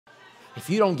if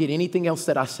you don't get anything else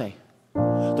that I say,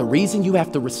 the reason you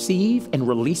have to receive and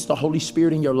release the Holy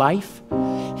Spirit in your life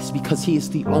is because he is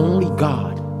the only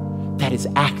God that is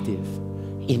active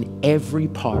in every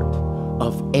part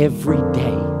of every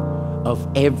day, of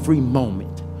every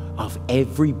moment, of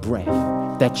every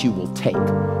breath that you will take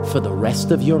for the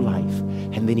rest of your life.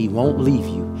 And then he won't leave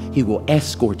you. He will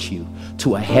escort you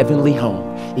to a heavenly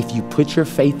home if you put your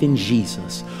faith in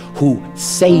Jesus, who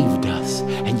saved us,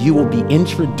 and you will be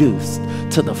introduced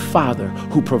to the Father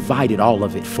who provided all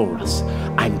of it for us.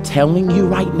 I'm telling you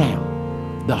right now,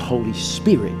 the Holy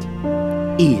Spirit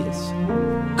is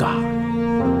God.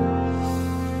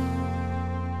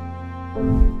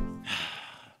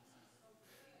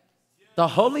 The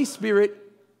Holy Spirit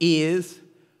is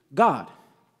God.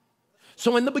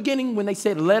 So in the beginning, when they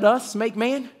said, let us make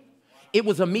man, it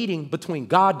was a meeting between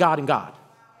God, God, and God.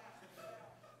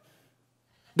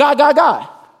 God, God, God.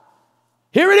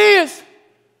 Here it is.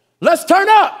 Let's turn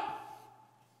up.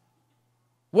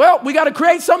 Well, we got to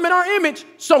create something in our image.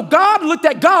 So God looked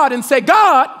at God and said,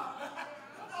 God,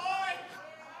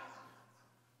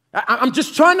 I'm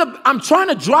trying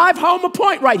to drive home a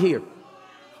point right here.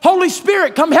 Holy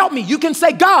Spirit, come help me. You can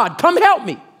say, God, come help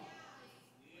me.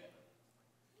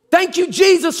 Thank you,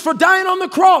 Jesus, for dying on the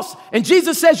cross. And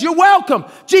Jesus says, you're welcome.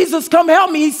 Jesus, come help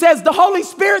me. He says, the Holy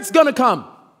Spirit's going to come.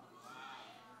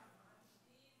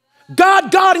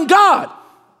 God, God, and God.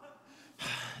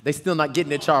 They still not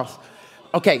getting it, Charles.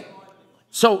 Okay,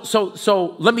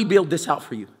 so let me build this out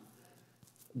for you.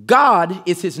 God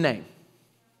is his name.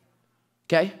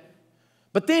 Okay?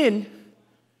 But then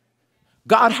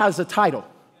God has a title.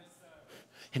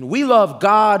 And we love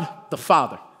God the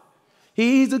Father.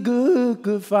 He's a good,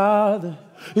 good Father.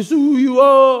 It's who you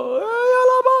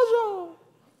are.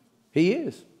 He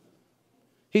is.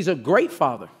 He's a great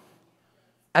Father.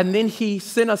 And then he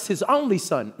sent us his only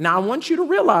son. Now, I want you to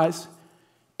realize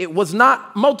it was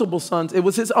not multiple sons. It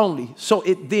was his only. So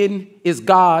it then is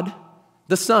God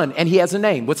the Son. And he has a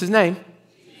name. What's his name?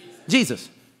 Jesus.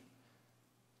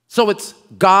 So it's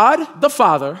God the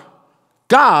Father,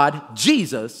 God,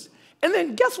 Jesus, and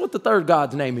then guess what the third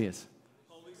God's name is?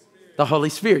 The Holy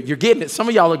Spirit. You're getting it. Some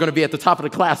of y'all are going to be at the top of the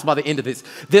class by the end of this.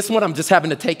 This one, I'm just having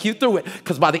to take you through it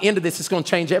because by the end of this, it's going to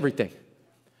change everything.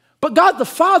 But God the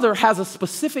Father has a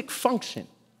specific function.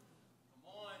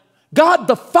 God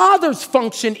the Father's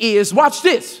function is, watch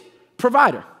this,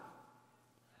 provider.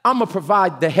 I'm going to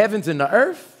provide the heavens and the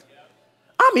earth.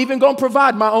 I'm even going to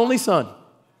provide my only son.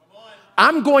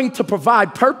 I'm going to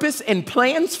provide purpose and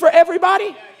plans for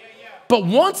everybody. But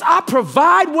once I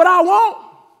provide what I want,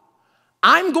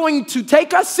 I'm going to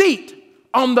take a seat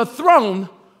on the throne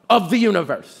of the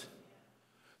universe.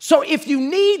 So if you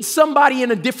need somebody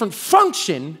in a different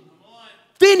function,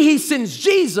 then he sends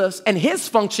Jesus, and his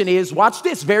function is, watch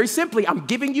this, very simply, I'm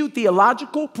giving you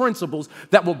theological principles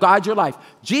that will guide your life.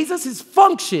 Jesus'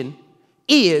 function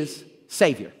is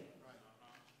Savior.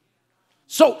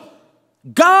 So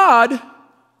God,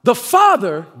 the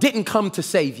Father, didn't come to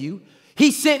save you. He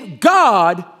sent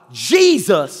God,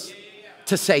 Jesus,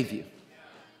 to save you.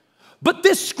 But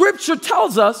this scripture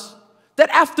tells us that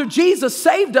after Jesus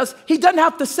saved us, he doesn't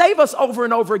have to save us over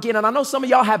and over again. And I know some of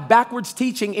y'all have backwards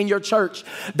teaching in your church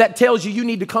that tells you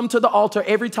need to come to the altar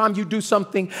every time you do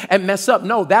something and mess up.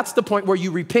 No, that's the point where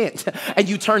you repent and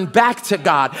you turn back to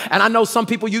God. And I know some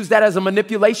people use that as a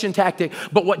manipulation tactic.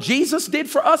 But what Jesus did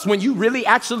for us, when you really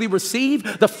actually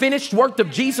receive the finished work of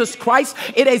Jesus Christ,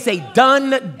 it is a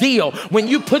done deal. When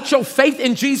you put your faith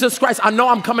in Jesus Christ, I know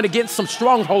I'm coming against some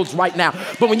strongholds right now,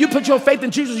 but when you put your faith in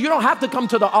Jesus, you don't have to come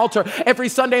to the altar every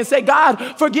Sunday and say,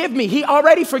 God, forgive me. He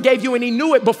already forgave you and he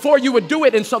knew it before you would do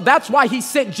it. And so that's why he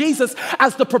sent Jesus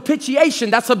as the propitiation.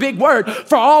 That's a big word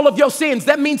for all of your sins.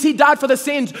 That means he died for the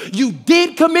sins you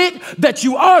did commit, that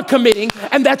you are committing,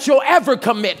 and that you'll ever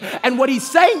commit. And what he's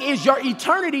saying is your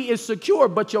eternity is secure,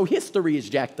 but your history is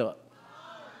jacked up.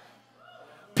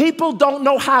 People don't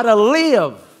know how to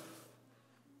live.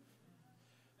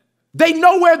 They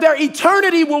know where their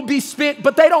eternity will be spent,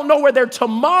 but they don't know where their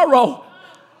tomorrow.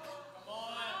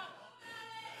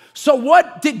 So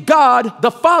what did God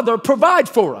the Father provide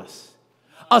for us?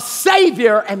 A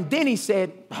Savior. And then he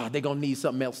said, they're going to need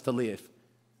something else to live.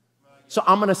 So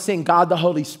I'm going to send God the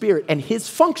Holy Spirit. And his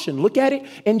function, look at it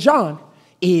in John,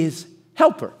 is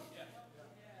helper.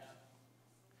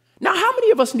 Now, how many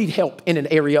of us need help in an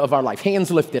area of our life? Hands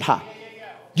lifted high.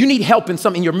 You need help in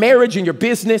something, in your marriage, in your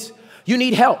business. You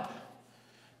need help.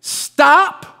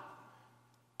 Stop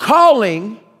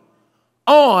calling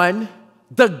on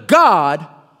the God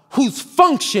whose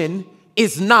function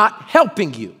is not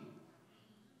helping you.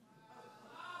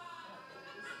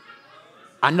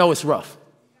 I know it's rough.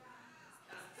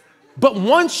 But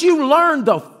once you learn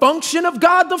the function of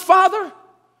God the Father,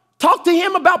 talk to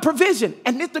him about provision.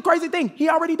 And it's the crazy thing, he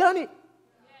already done it.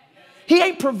 He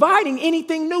ain't providing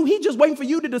anything new. He's just waiting for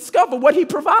you to discover what he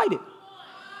provided.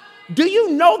 Do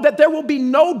you know that there will be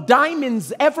no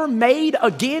diamonds ever made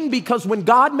again? Because when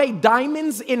God made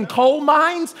diamonds in coal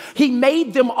mines, he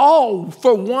made them all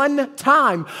for one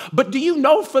time. But do you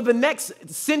know for the next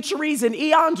centuries and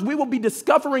eons, we will be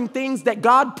discovering things that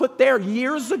God put there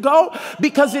years ago?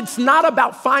 Because it's not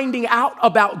about finding out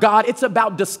about God. It's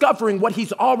about discovering what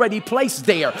he's already placed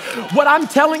there. What I'm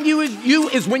telling you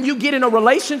is when you get in a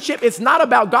relationship, it's not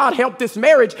about God help this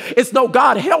marriage. It's no,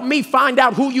 God help me find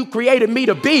out who you created me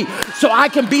to be, so I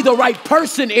can be the right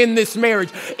person in this marriage.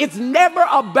 It's never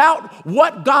about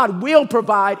what God will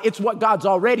provide. It's what God's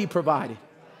already provided.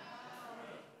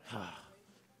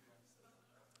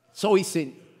 So he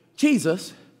sent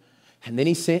Jesus, and then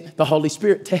he sent the Holy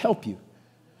Spirit to help you.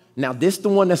 Now, this is the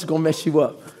one that's going to mess you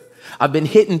up. I've been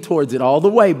hitting towards it all the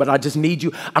way, but I just need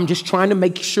you. I'm just trying to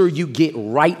make sure you get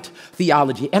right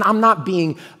theology. And I'm not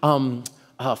being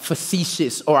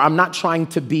facetious, or I'm not trying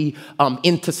to be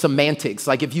into semantics.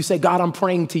 Like if you say, God, I'm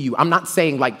praying to you, I'm not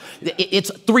saying like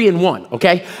it's 3 in 1,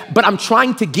 okay? But I'm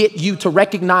trying to get you to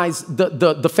recognize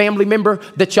the family member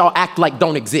that y'all act like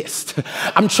don't exist.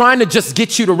 I'm trying to just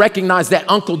get you to recognize that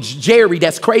Uncle Jerry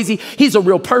that's crazy, he's a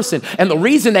real person. And the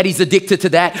reason that he's addicted to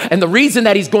that, and the reason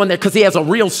that he's going there, because he has a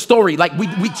real story. Like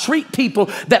we treat people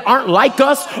that aren't like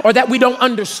us or that we don't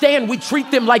understand, we treat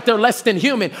them like they're less than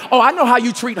human. Oh, I know how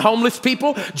you treat homeless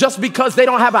people. Just because they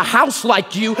don't have a house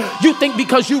like you think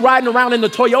because you riding around in the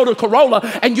Toyota Corolla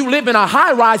and you live in a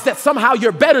high rise that somehow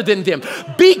you're better than them.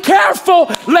 Be careful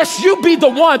lest you be the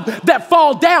one that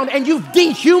fall down and you've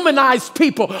dehumanized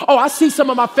people. Oh, I see some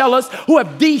of my fellas who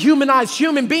have dehumanized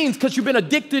human beings because you've been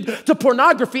addicted to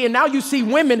pornography, and now you see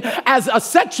women as a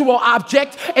sexual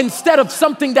object instead of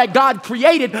something that God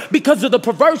created because of the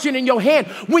perversion in your hand.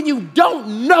 When you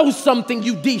don't know something,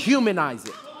 you dehumanize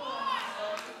it.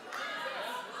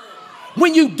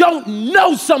 When you don't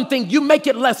know something, you make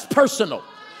it less personal.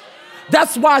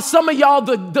 That's why some of y'all,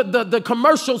 the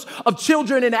commercials of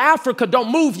children in Africa don't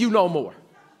move you no more.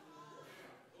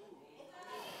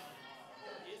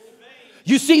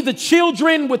 You see the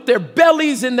children with their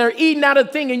bellies and they're eating out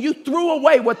of thing, and you threw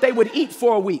away what they would eat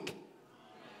for a week.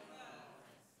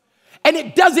 And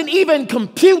it doesn't even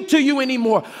compute to you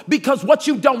anymore because what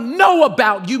you don't know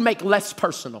about, you make less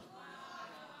personal.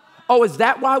 Oh, is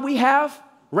that why we have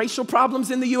racial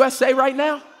problems in the USA right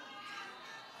now?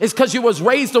 It's because you was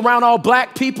raised around all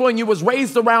black people and you was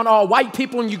raised around all white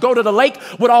people, and you go to the lake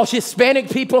with all Hispanic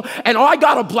people, and oh, I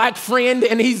got a black friend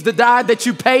and he's the guy that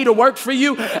you pay to work for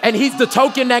you, and he's the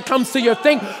token that comes to your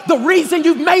thing. The reason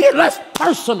you've made it less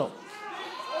personal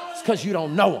is because you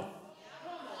don't know him.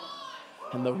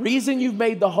 And the reason you've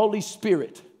made the Holy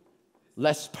Spirit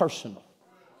less personal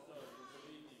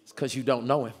is because you don't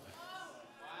know him.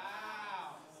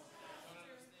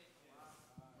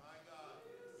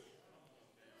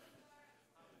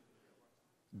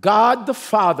 God the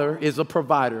Father is a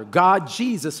provider. God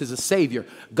Jesus is a savior.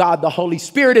 God the Holy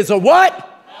Spirit is a what?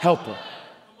 Helper.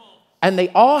 And they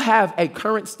all have a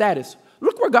current status.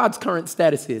 Look where God's current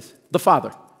status is. The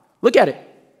Father. Look at it.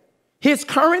 His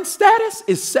current status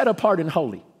is set apart and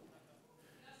holy.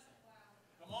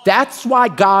 That's why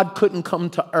God couldn't come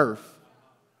to earth,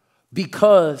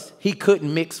 because he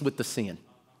couldn't mix with the sin.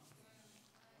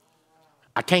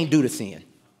 I can't do the sin.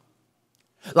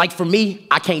 Like for me,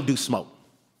 I can't do smoke.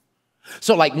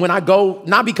 So like when I go,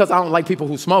 not because I don't like people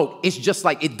who smoke, it's just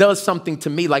like it does something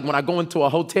to me. Like when I go into a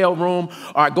hotel room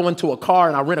or I go into a car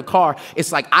and I rent a car,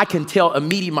 it's like I can tell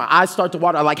immediately my eyes start to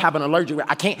water. I like have an allergic.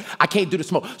 I can't do the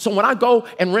smoke. So when I go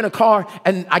and rent a car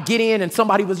and I get in and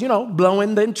somebody was,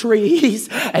 blowing them trees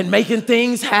and making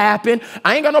things happen,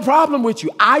 I ain't got no problem with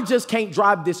you. I just can't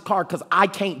drive this car because I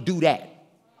can't do that.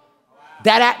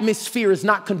 That atmosphere is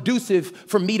not conducive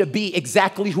for me to be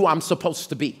exactly who I'm supposed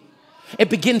to be. It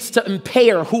begins to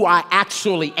impair who I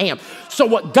actually am. So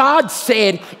what God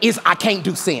said is I can't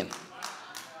do sin.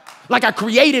 Like I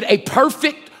created a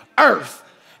perfect earth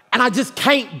and I just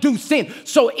can't do sin.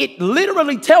 So it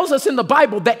literally tells us in the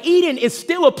Bible that Eden is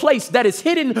still a place that is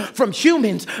hidden from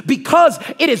humans because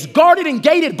it is guarded and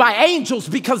gated by angels,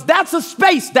 because that's a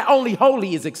space that only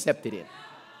holy is accepted in.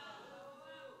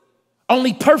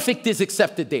 Only perfect is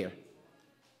accepted there.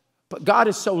 But God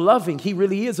is so loving. He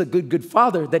really is a good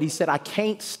father that he said, I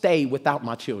can't stay without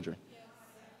my children.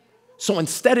 So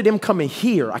instead of them coming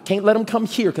here, I can't let them come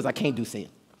here because I can't do sin.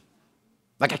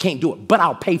 Like I can't do it, but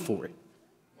I'll pay for it.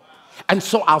 And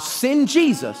so I'll send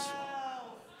Jesus.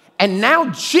 And now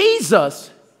Jesus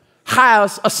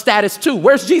has a status too.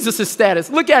 Where's Jesus' status?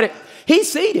 Look at it.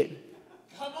 He's seated.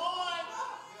 Come on.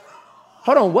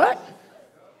 Hold on, what?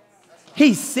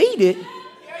 He's seated.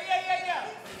 Yeah.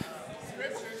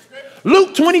 Scripture.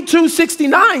 Luke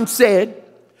 22:69 said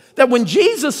that when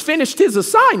Jesus finished his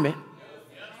assignment,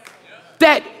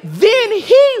 that then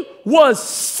he was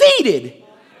seated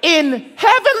in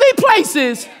heavenly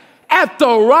places at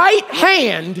the right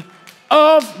hand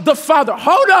of the Father.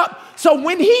 Hold up. So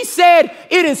when he said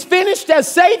it is finished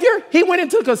as Savior, he went and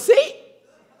took a seat.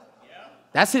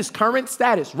 That's his current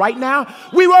status. Right now,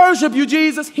 we worship you,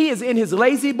 Jesus. He is in his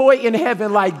lazy boy in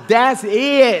heaven like, that's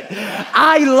it.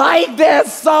 I like that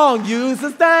song. You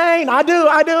sustain. I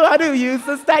do. You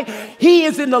sustain. He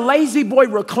is in the lazy boy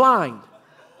reclined,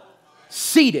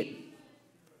 seated.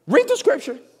 Read the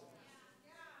scripture.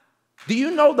 Do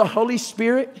you know the Holy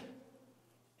Spirit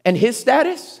and his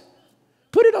status?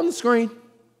 Put it on the screen.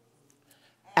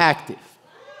 Active.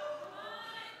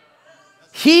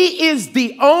 He is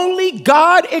the only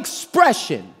God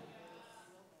expression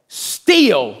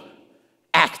still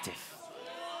active.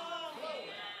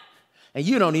 And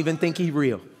you don't even think he's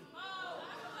real.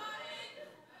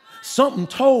 Something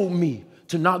told me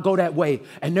to not go that way,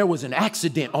 and there was an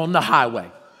accident on the highway.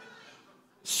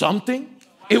 Something?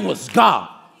 It was God.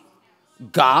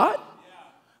 God,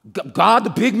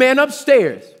 the big man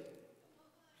upstairs.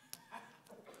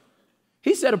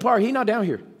 He's set apart. He's not down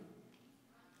here.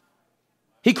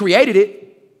 He created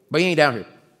it, but he ain't down here.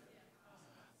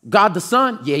 God the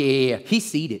Son, yeah. He's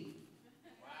seated.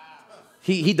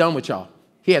 He done with y'all.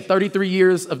 He had 33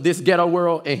 years of this ghetto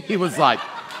world, and he was like,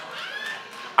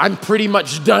 I'm pretty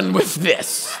much done with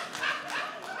this.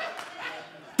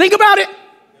 Think about it.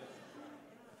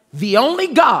 The only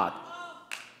God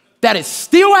that is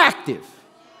still active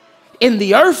in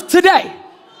the earth today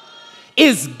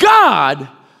is God,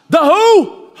 the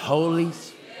who? Holy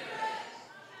Spirit.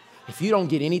 If you don't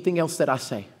get anything else that I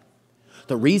say,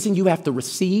 the reason you have to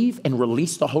receive and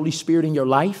release the Holy Spirit in your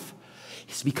life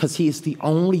is because he is the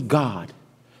only God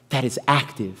that is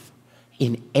active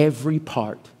in every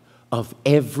part of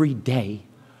every day,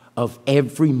 of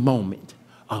every moment,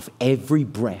 of every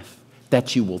breath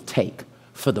that you will take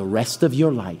for the rest of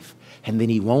your life. And then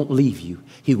he won't leave you.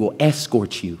 He will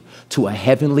escort you to a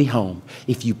heavenly home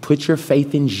if you put your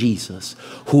faith in Jesus,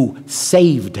 who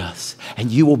saved us,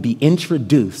 and you will be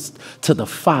introduced to the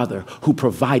Father who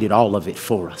provided all of it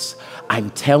for us. I'm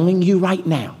telling you right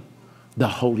now, the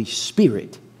Holy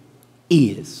Spirit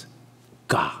is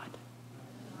God.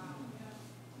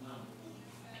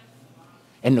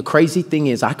 And the crazy thing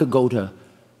is, I could go to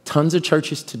tons of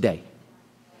churches today,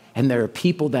 and there are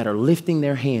people that are lifting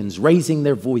their hands, raising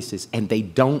their voices, and they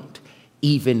don't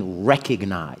even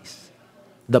recognize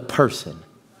the person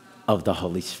of the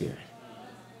Holy Spirit.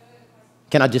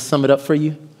 Can I just sum it up for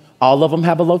you? All of them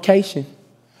have a location.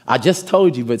 I just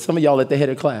told you, but some of y'all at the head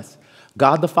of class.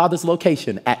 God the Father's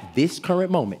location at this current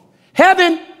moment.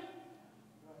 Heaven.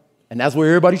 And that's where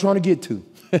everybody's trying to get to.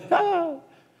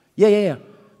 Yeah.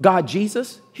 God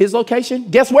Jesus, his location.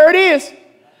 Guess where it is?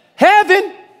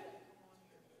 Heaven.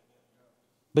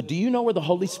 But do you know where the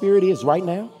Holy Spirit is right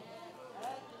now?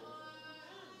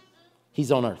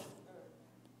 He's on earth.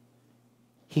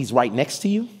 He's right next to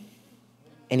you,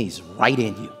 and he's right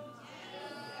in you.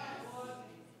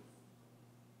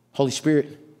 Holy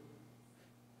Spirit,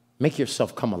 make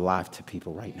yourself come alive to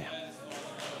people right now.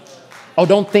 Oh,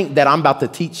 don't think that I'm about to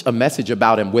teach a message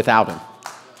about him without him.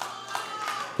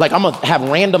 Like I'm going to have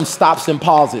random stops and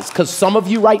pauses, because some of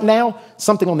you right now,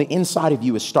 something on the inside of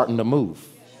you is starting to move.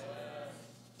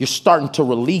 You're starting to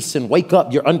release and wake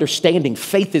up. You're understanding.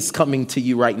 Faith is coming to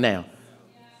you right now.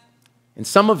 And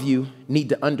some of you need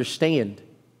to understand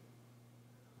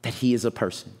that he is a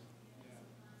person.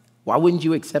 Why wouldn't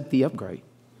you accept the upgrade?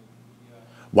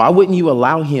 Why wouldn't you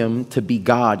allow him to be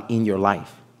God in your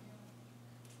life?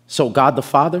 So God the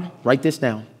Father, write this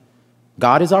down.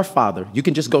 God is our Father. You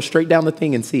can just go straight down the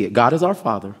thing and see it. God is our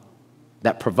Father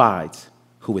that provides,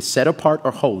 who is set apart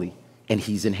or holy, and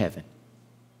he's in heaven.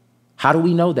 How do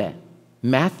we know that?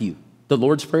 Matthew, the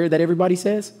Lord's Prayer that everybody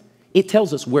says, it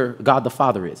tells us where God the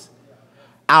Father is.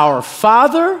 Our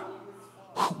Father,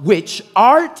 which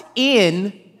art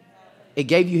in, it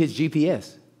gave you his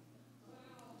GPS.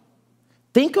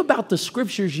 Think about the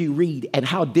scriptures you read and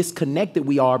how disconnected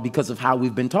we are because of how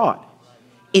we've been taught.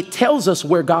 It tells us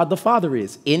where God the Father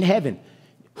is, in heaven.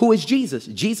 Who is Jesus?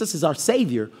 Jesus is our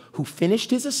Savior who finished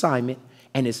his assignment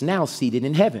and is now seated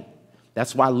in heaven.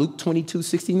 That's why Luke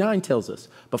 22:69 tells us,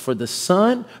 but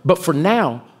for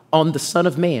now, on the Son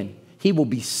of Man, he will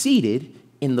be seated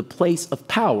in the place of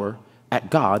power at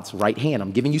God's right hand.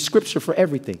 I'm giving you scripture for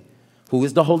everything. Who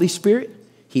is the Holy Spirit?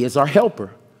 He is our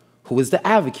helper, who is the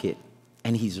advocate,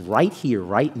 and he's right here,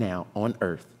 right now on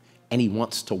earth, and he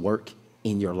wants to work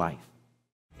in your life.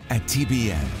 At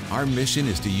TBN, our mission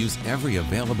is to use every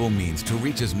available means to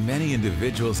reach as many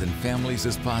individuals and families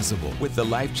as possible with the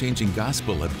life-changing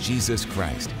gospel of Jesus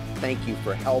Christ. Thank you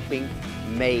for helping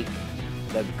make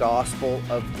the gospel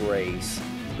of grace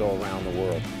go around the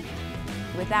world.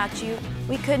 Without you,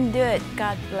 we couldn't do it.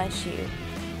 God bless you.